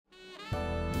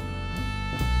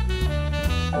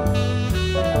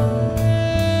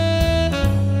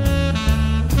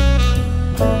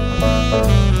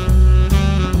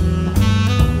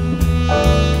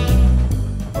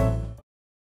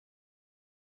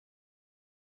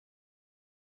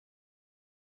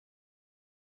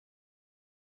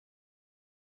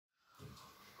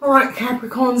All right,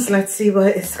 Capricorns, let's see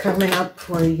what is coming up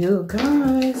for you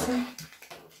guys.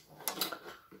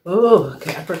 Oh,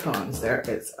 Capricorns, there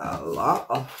is a lot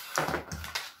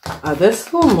of this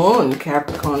full moon,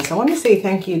 Capricorns. I want to say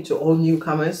thank you to all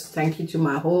newcomers. Thank you to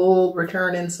my whole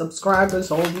returning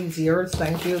subscribers all these years.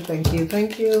 Thank you, thank you,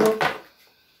 thank you.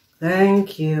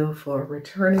 Thank you for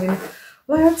returning.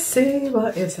 Let's see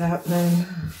what is happening.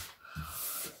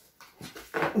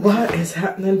 What is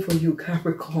happening for you,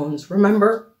 Capricorns?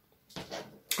 Remember,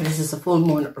 this is a full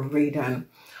moon reading.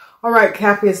 All right,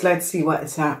 Cappies, let's see what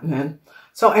is happening.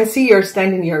 So I see you're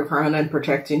standing your ground and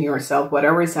protecting yourself,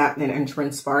 whatever is happening and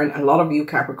transpiring. A lot of you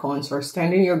Capricorns are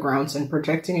standing your grounds and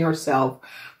protecting yourself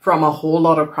from a whole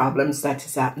lot of problems that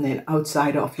is happening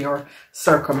outside of your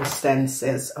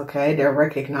circumstances. Okay, they're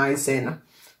recognizing.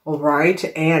 All right,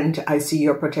 and I see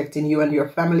you're protecting you and your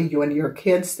family, you and your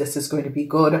kids. This is going to be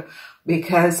good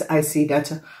because I see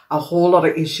that a whole lot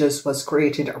of issues was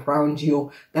created around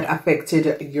you that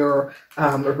affected your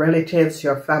relatives,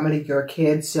 your family, your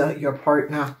kids, your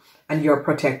partner, and you're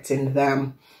protecting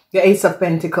them. The Ace of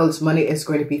Pentacles, money is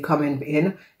going to be coming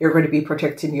in. You're going to be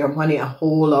protecting your money. A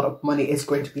whole lot of money is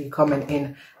going to be coming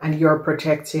in. And you're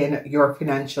protecting your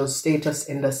financial status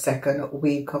in the second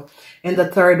week. In the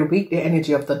third week, the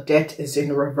energy of the Death is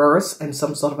in reverse. And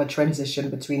some sort of a transition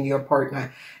between your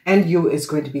partner and you is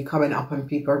going to be coming up. And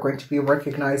people are going to be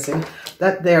recognizing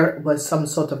that there was some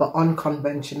sort of an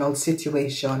unconventional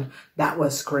situation that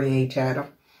was created.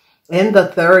 In the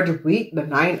third week, the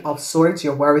Nine of Swords,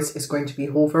 your worries is going to be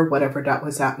over, whatever that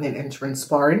was happening and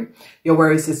transpiring. Your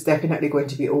worries is definitely going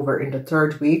to be over in the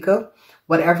third week.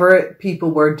 Whatever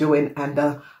people were doing and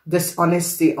the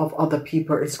dishonesty of other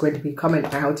people is going to be coming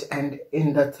out and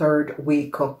in the third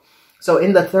week. So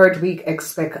in the third week,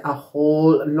 expect a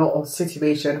whole lot of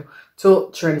situation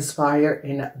to transpire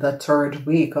in the third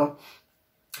week.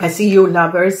 I see you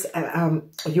lovers,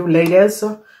 you ladies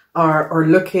are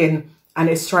looking and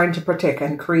it's trying to protect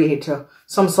and create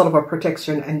some sort of a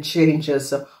protection and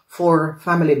changes for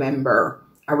family member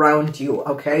around you.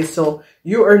 Okay, so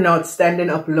you are not standing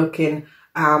up looking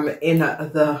in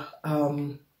the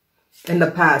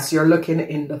past. You're looking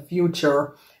in the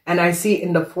future. And I see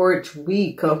in the fourth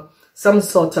week, some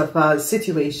sort of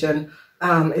situation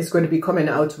is going to be coming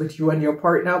out with you and your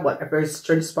partner. Whatever is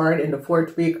transpiring in the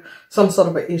fourth week, some sort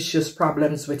of issues,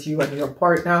 problems with you and your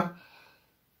partner.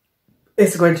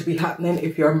 It's going to be happening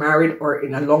if you're married or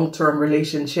in a long-term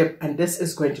relationship, and this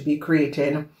is going to be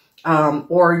creating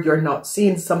or you're not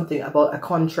seeing something about a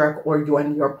contract or you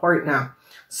and your partner.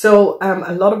 So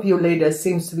a lot of you ladies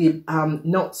seems to be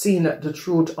not seeing the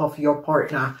truth of your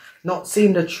partner, not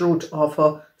seeing the truth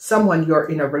of someone you're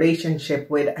in a relationship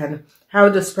with, and how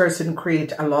this person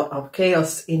create a lot of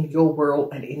chaos in your world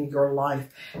and in your life.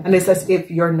 And it's as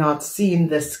if you're not seeing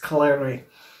this clearly.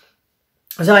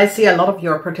 So I see a lot of you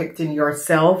are protecting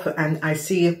yourself, and I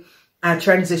see a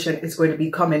transition is going to be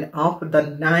coming up. The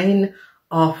Nine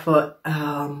of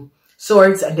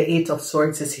Swords and the Eight of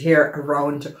Swords is here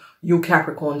around you,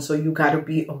 Capricorn. So you got to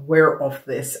be aware of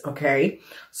this, okay?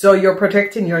 So you're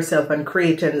protecting yourself and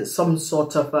creating some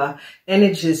sort of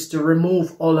energies to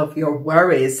remove all of your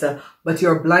worries, but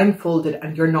you're blindfolded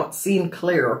and you're not seeing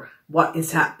clear what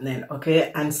is happening,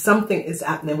 okay? And something is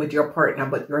happening with your partner,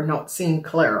 but you're not seeing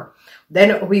clear.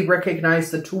 Then we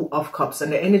recognize the Two of Cups,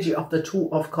 and the energy of the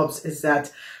Two of Cups is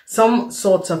that some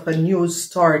sort of a new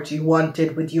start you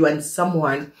wanted with you and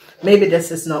someone. Maybe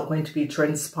this is not going to be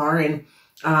transpiring.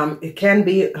 It can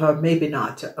be, maybe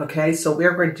not. Okay, so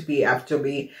we're going to have to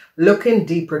be looking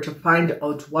deeper to find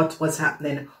out what was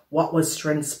happening, what was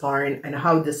transpiring, and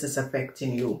how this is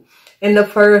affecting you. In the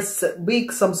first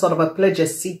week, some sort of a pleasure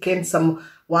seeking,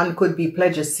 someone could be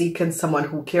pleasure seeking, someone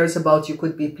who cares about you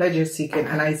could be pleasure seeking,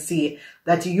 and I see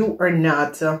that you are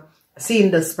not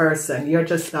seeing this person. You're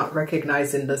just not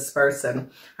recognizing this person.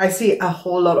 I see a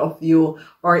whole lot of you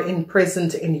are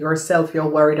imprisoned in yourself. You're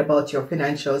worried about your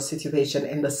financial situation.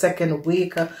 In the second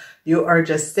week, you are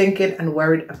just thinking and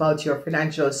worried about your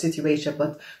financial situation,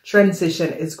 but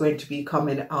transition is going to be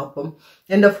coming up.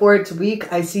 In the fourth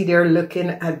week, I see they're looking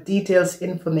at details,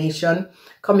 information,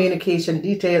 communication,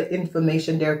 detailed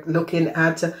information. They're looking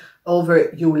at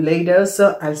over you ladies.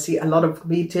 I see a lot of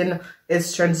meeting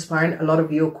is transpiring. A lot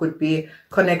of you could be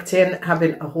connecting,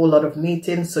 having a whole lot of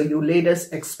meetings. So you ladies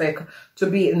expect to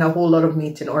be in a whole lot of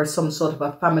meeting or some sort of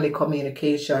a family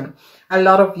communication. A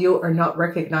lot of you are not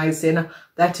recognizing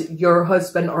that your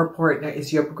husband or partner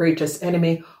is your greatest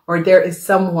enemy, or there is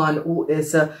someone who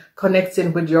is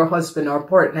connecting with your husband or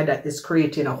partner that is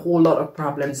creating a whole lot of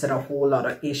problems and a whole lot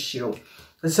of issue.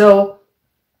 So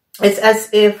it's as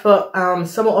if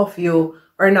some of you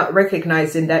are not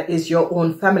recognizing that is your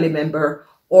own family member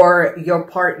or your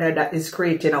partner that is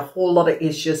creating a whole lot of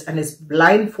issues and is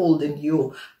blindfolding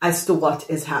you as to what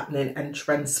is happening and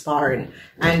transpiring.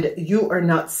 And you are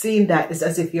not seeing that. It's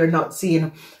as if you're not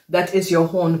seeing that is your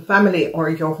own family or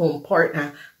your home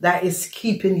partner that is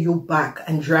keeping you back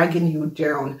and dragging you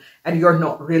down, and you're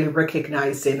not really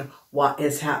recognizing what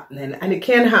is happening. And it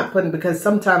can happen because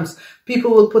sometimes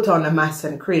people will put on a mask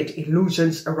and create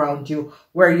illusions around you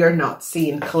where you're not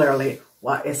seeing clearly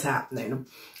what is happening.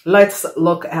 Let's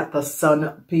look at the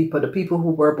sun people, the people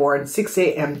who were born 6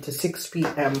 a.m. to 6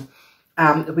 p.m.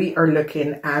 We are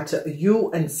looking at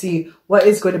you and see what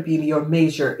is going to be your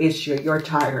major issue. You're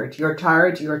tired. You're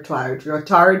tired. You're tired. You're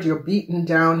tired. You're beaten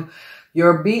down.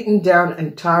 You're beaten down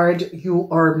and tired. You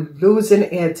are losing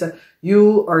it.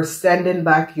 You are standing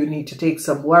back. You need to take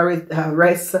some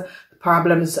rest.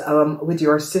 Problems with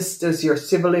your sisters, your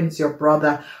siblings, your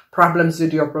brother, problems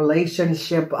with your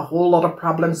relationship, a whole lot of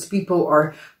problems. People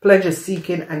are pleasure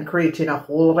seeking and creating a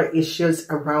whole lot of issues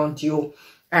around you.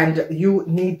 And you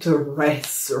need to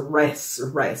rest.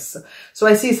 So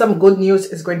I see some good news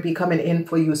is going to be coming in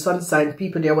for you, sun sign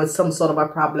people. There was some sort of a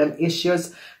problem,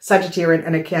 issues. Sagittarian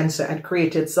and a Cancer had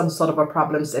created some sort of a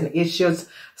problems and issues.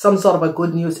 Some sort of a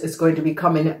good news is going to be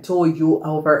coming to you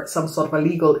over some sort of a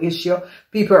legal issue.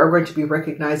 People are going to be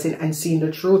recognizing and seeing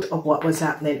the truth of what was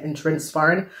happening and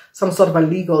transpiring. Some sort of a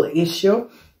legal issue.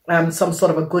 Some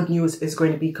sort of a good news is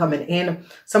going to be coming in.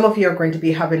 Some of you are going to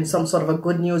be having some sort of a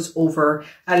good news over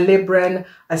a Libran,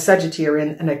 a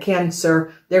Sagittarian, and a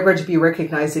Cancer. They're going to be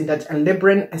recognizing that a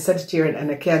Libran, a Sagittarian,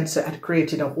 and a Cancer had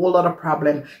created a whole lot of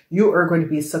problem. You are going to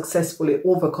be successfully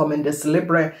overcoming this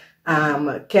Libra,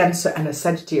 Cancer, and a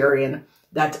Sagittarian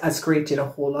that has created a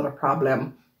whole lot of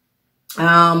problem.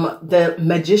 The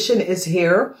Magician is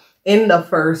here in the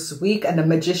first week, and the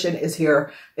Magician is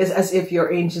here. It's as if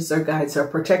your angels or guides are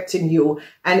protecting you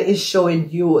and is showing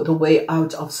you the way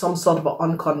out of some sort of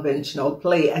unconventional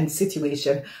play and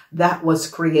situation that was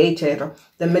created.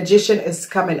 The Magician is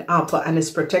coming up and is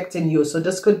protecting you. So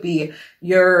this could be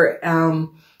your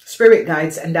spirit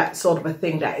guides and that sort of a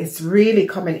thing that is really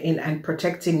coming in and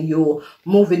protecting you,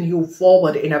 moving you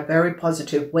forward in a very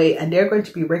positive way. And they're going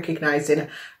to be recognizing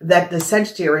that the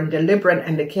Sagittarian, the Libran,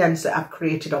 and the Cancer have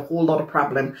created a whole lot of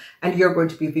problem, and you're going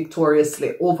to be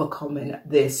victoriously overcoming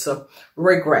this.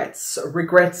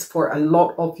 Regrets for a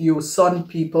lot of you sun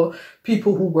people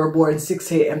who were born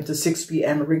 6 a.m. to 6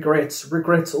 p.m. Regrets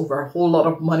over a whole lot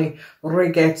of money,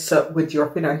 regrets with your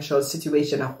financial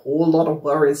situation, a whole lot of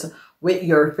worries with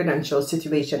your financial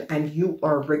situation, and you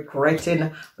are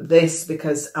regretting this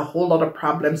because a whole lot of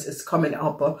problems is coming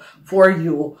up for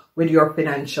you with your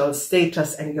financial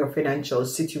status and your financial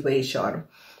situation.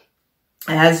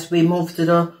 As we move to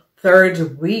the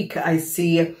third week, I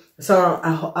see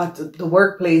at the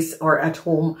workplace or at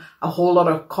home, a whole lot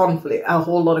of conflict, a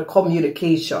whole lot of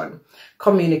communication,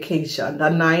 the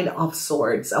 9 of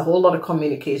Swords, a whole lot of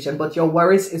communication, but your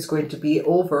worries is going to be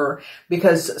over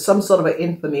because some sort of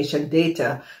information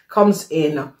data comes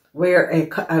in where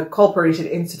a corporation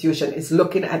institution is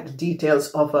looking at the details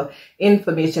of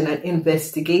information and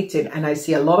investigating. And I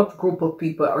see a lot of group of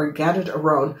people are gathered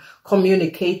around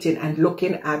communicating and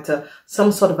looking at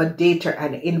some sort of a data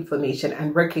and information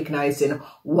and recognizing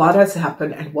what has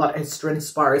happened and what has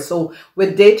transpired. So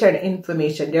with data and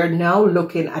information, they're now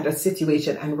looking at a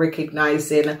situation and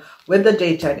recognizing with the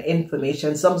data and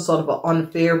information some sort of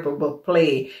unfavorable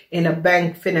play in a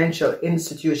bank, financial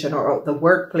institution, or the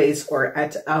workplace, or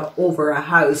at over a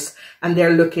house, and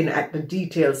they're looking at the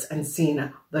details and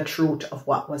seeing the truth of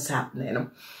what was happening.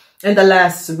 In the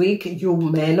last week, you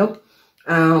men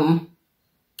in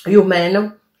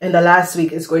the last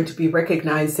week is going to be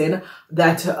recognizing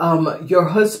that your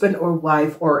husband or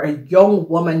wife or a young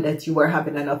woman that you were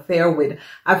having an affair with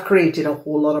have created a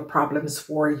whole lot of problems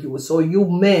for you. So you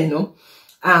men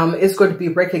is going to be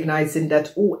recognizing that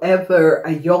whoever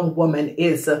a young woman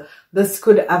is, this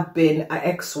could have been an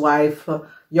ex-wife,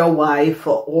 your wife,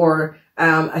 or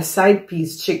a side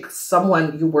piece chick,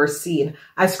 someone you were seeing,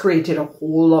 has created a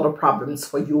whole lot of problems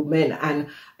for you men. And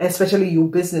especially you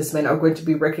businessmen are going to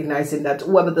be recognizing that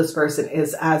whoever this person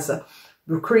is has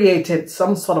created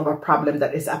some sort of a problem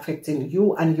that is affecting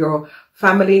you and your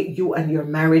family, you and your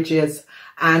marriages.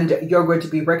 And you're going to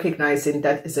be recognizing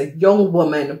that as a young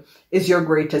woman is your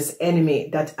greatest enemy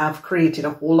that have created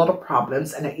a whole lot of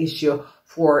problems and an issue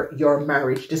for your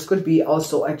marriage. This could be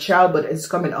also a child, but it's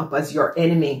coming up as your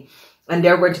enemy. And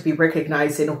they're going to be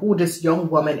recognizing who this young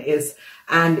woman is.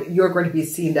 And you're going to be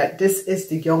seeing that this is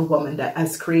the young woman that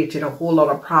has created a whole lot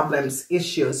of problems,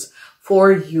 issues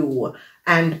for you.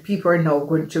 and people are now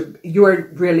going to, you're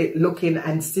really looking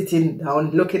and sitting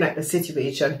down, looking at the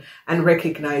situation and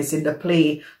recognizing the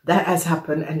play that has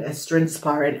happened and has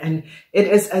transpired. And it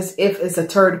is as if it's a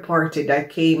third party that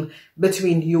came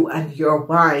between you and your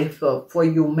wife, for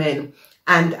you men,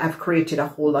 and have created a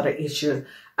whole lot of issues.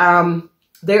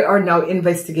 They are now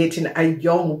investigating a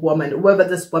young woman. Whoever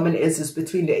this woman is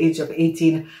between the age of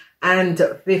 18 and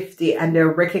 50, and they're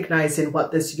recognizing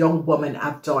what this young woman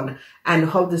have done and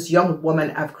how this young woman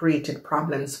have created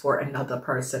problems for another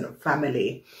person,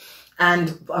 family,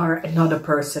 and or another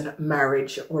person,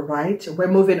 marriage. All right, we're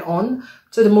moving on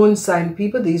to the moon sign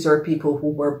people. These are people who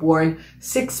were born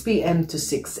 6 p.m. to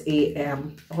 6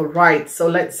 a.m. All right, so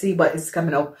let's see what is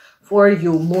coming up for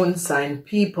you moon sign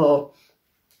people.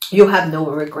 You have no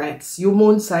regrets. You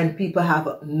moon sign people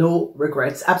have no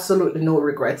regrets, absolutely no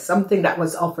regrets. Something that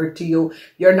was offered to you,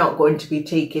 you're not going to be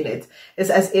taking it. It's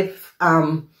as if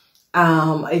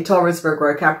a Taurus, Virgo,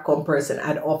 or Capricorn person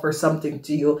had offered something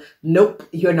to you. Nope,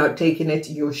 you're not taking it.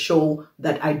 You show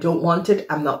that I don't want it,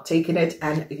 I'm not taking it,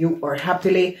 and you are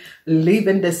happily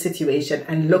leaving this situation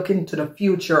and looking to the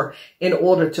future in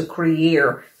order to create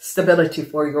stability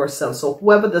for yourself. So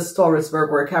whoever this Taurus,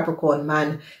 Virgo, or Capricorn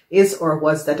man is or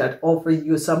was that had offered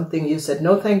you something, you said,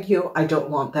 no, thank you, I don't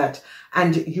want that.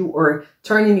 And you are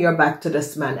turning your back to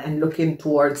this man and looking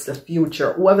towards the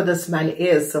future. Whoever this man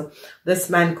is, this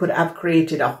man could have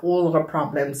created a whole lot of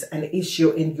problems and issue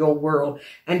in your world,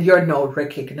 and you're now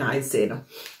recognizing.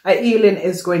 A healing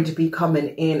is going to be coming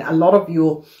in. A lot of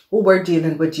you who were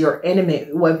dealing with your enemy,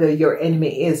 whoever your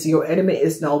enemy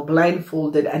is now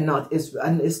blindfolded and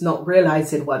is not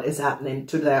realizing what is happening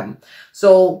to them.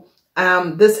 So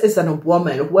this isn't a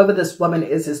woman. Whoever this woman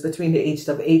is between the ages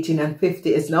of 18 and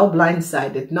 50, is now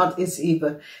blindsided.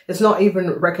 It's not even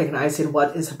recognizing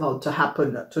what is about to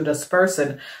happen to this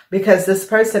person, because this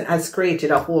person has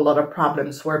created a whole lot of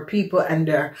problems for people and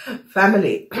their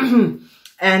family,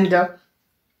 and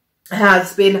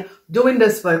has been doing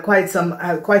this for quite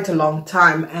a long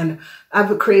time, and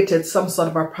have created some sort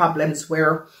of a problems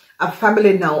where a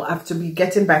family now have to be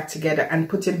getting back together and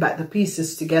putting back the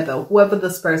pieces together. Whoever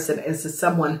this person is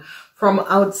someone from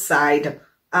outside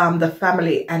the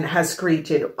family and has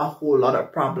created a whole lot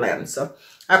of problems. So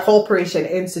a corporation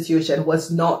institution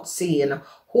was not seeing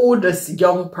who this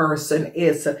young person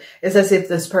is. It's as if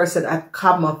this person had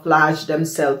camouflaged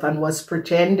themselves and was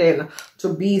pretending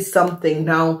to be something.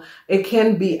 Now, it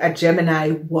can be a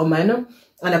Gemini woman,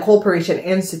 and a corporation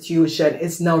institution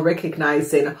is now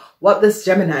recognizing what this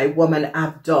Gemini woman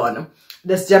have done.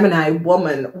 This Gemini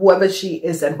woman, whoever she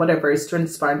is and whatever is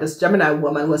transpiring, this Gemini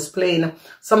woman was playing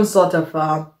some sort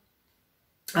of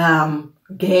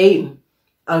game,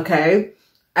 okay?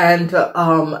 And,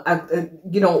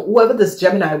 you know, whoever this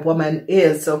Gemini woman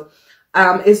is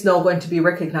now going to be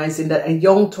recognizing that a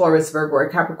young Taurus, Virgo, or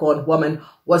Capricorn woman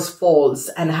was false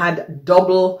and had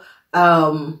double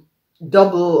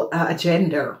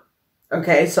agenda.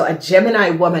 Okay, so a Gemini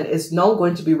woman is now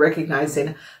going to be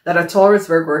recognizing that a Taurus,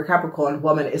 Virgo, or Capricorn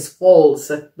woman is false.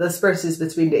 This person is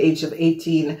between the age of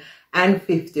 18 and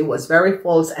 50, was very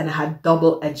false and had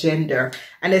double agenda.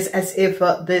 And it's as if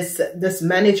this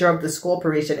manager of this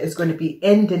corporation is going to be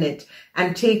ending it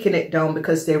and taking it down,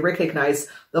 because they recognize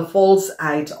the false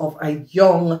eye of a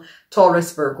young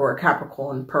Taurus, Virgo, or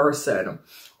Capricorn person.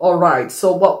 All right,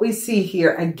 so what we see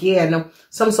here, again,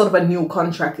 some sort of a new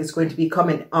contract is going to be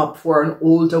coming up for an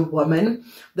older woman.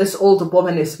 This older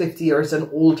woman is 50 years and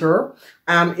older,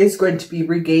 is going to be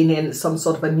regaining some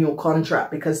sort of a new contract,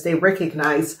 because they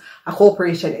recognize a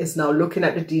corporation is now looking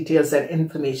at the details and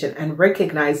information and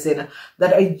recognizing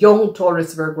that a young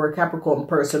Taurus, Virgo, or Capricorn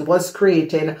person was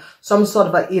creating some sort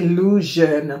of an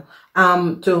illusion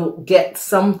to get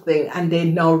something, and they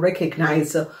now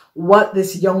recognize what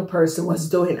this young person was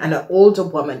doing, and an older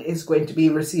woman is going to be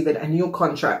receiving a new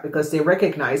contract, because they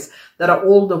recognize that an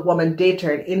older woman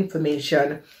data and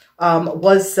information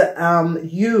was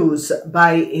used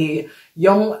by a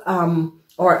young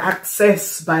or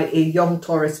accessed by a young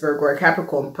Taurus, Virgo, or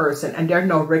Capricorn person, and they're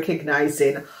now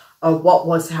recognizing what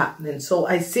was happening. So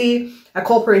I see a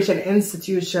corporation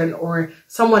institution or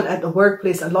someone at the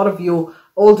workplace, a lot of you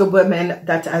older women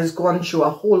that has gone through a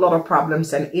whole lot of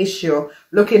problems and issue,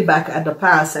 looking back at the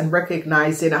past and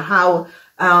recognizing how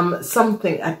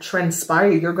something had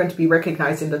transpired. You're going to be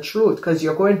recognizing the truth, because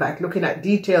you're going back, looking at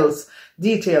details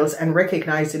and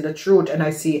recognizing the truth. And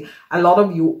I see a lot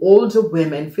of you older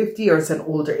women, 50 years and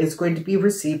older, is going to be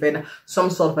receiving some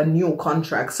sort of a new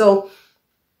contract. So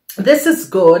this is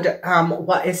good,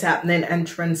 what is happening and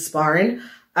transpiring.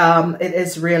 It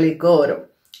is really good.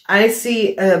 I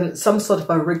see some sort of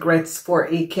a regrets for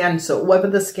a Cancer, whoever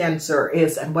this Cancer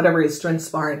is and whatever is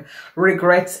transpiring.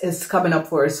 Regrets is coming up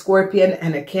for a Scorpion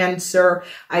and a Cancer.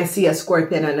 I see a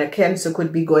Scorpion and a Cancer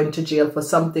could be going to jail for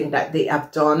something that they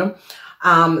have done.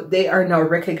 They are now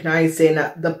recognizing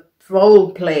the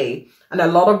foul play. And a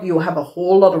lot of you have a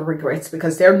whole lot of regrets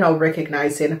because they're now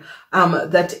recognizing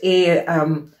that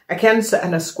a Cancer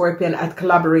and a Scorpion had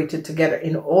collaborated together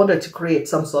in order to create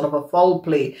some sort of a foul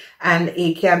play. And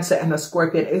a Cancer and a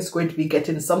Scorpion is going to be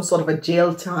getting some sort of a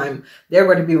jail time. They're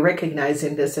going to be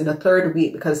recognizing this in the 3rd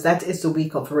week because that is the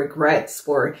week of regrets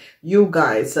for you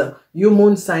guys. You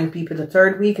moon sign people, the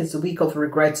 3rd week is the week of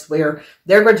regrets where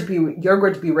you're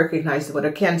going to be recognizing what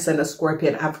a Cancer and a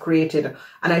Scorpion have created.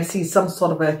 And I see some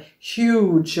sort of a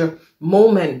huge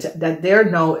moment that they're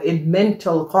now in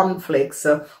mental conflicts,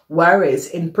 worries,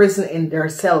 in prison in their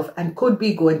self, and could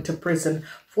be going to prison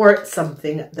for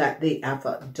something that they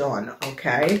have done.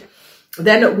 Okay.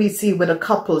 Then we see with a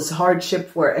couple's hardship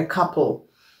for a couple.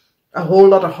 A whole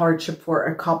lot of hardship for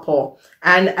a couple.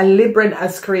 And a Libran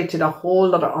has created a whole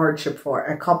lot of hardship for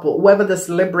a couple. Whoever this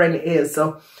Libran is.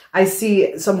 So I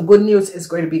see some good news is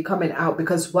going to be coming out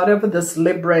because whatever this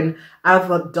Libran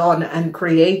have done and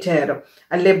created,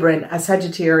 a Libran, a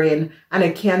Sagittarian, and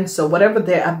a Cancer, whatever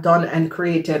they have done and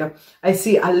created, I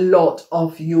see a lot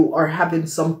of you are having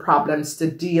some problems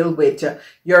to deal with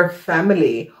your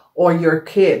family or your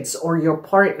kids or your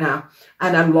partner.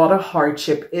 And a lot of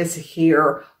hardship is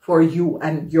here for you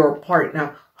and your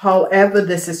partner. However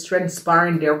this is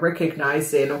transpiring, they're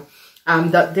recognizing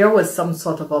that there was some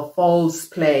sort of a false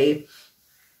play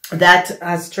that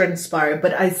has transpired.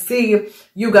 But I see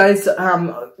you guys,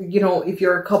 you know, if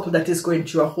you're a couple that is going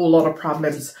through a whole lot of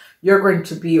problems, you're going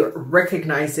to be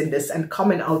recognizing this and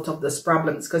coming out of this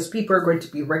problems because people are going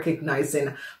to be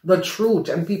recognizing the truth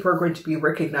and people are going to be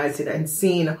recognizing and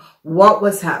seeing what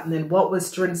was happening, what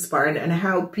was transpiring, and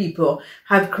how people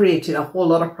have created a whole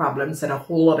lot of problems and a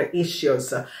whole lot of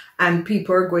issues. And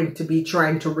people are going to be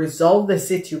trying to resolve the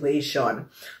situation.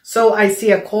 So I see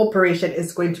a corporation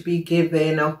is going to be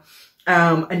giving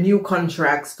a new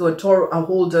contracts to a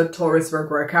holder, Taurus,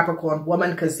 Virgo, or Capricorn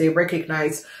woman because they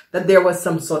recognize that there was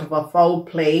some sort of a foul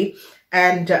play.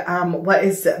 And what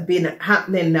is been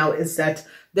happening now is that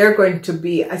they're going to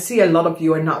be, I see a lot of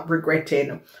you are not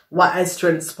regretting what has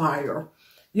transpired.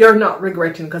 You're not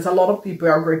regretting because a lot of people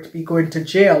are going to be going to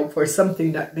jail for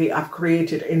something that they have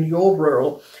created in your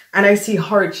world. And I see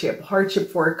hardship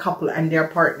for a couple and their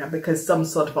partner because some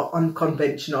sort of an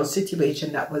unconventional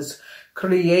situation that was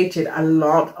created. A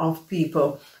lot of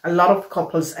people, a lot of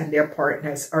couples and their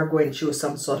partners are going through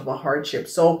some sort of a hardship.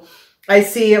 So I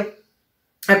see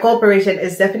a corporation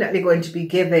is definitely going to be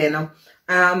given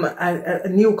a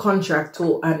new contract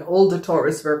to an older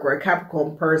Taurus, Virgo, or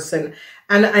Capricorn person.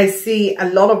 And I see a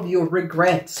lot of you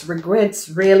regrets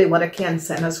really what a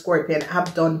Cancer and a Scorpion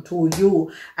have done to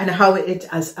you and how it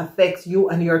has affected you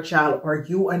and your child or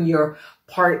you and your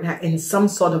partner in some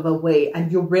sort of a way.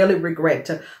 And you really regret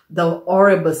the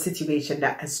horrible situation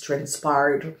that has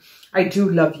transpired. I do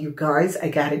love you guys. I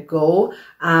gotta go.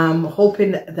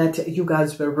 Hoping that you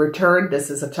guys will return. This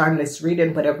is a timeless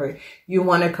reading. Whatever you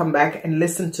want to come back and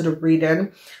listen to the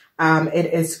reading,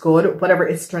 it is good. Whatever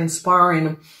is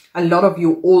transpiring, a lot of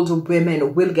you older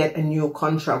women will get a new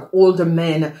contract. Older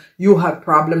men, you have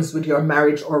problems with your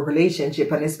marriage or relationship,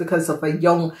 and it's because of a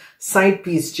young side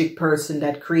piece chick person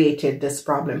that created this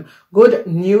problem. Good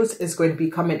news is going to be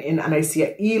coming in, and I see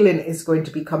a healing is going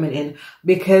to be coming in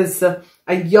because a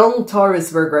young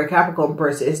Taurus, Virgo, or Capricorn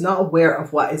person is not aware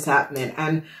of what is happening.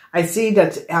 And I see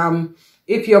that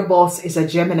if your boss is a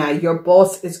Gemini, your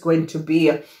boss is going to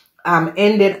be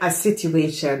ending a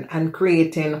situation and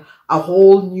creating a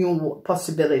whole new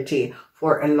possibility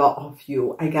for a lot of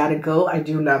you. I gotta go. I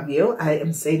do love you. I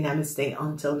am saying namaste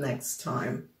until next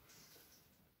time.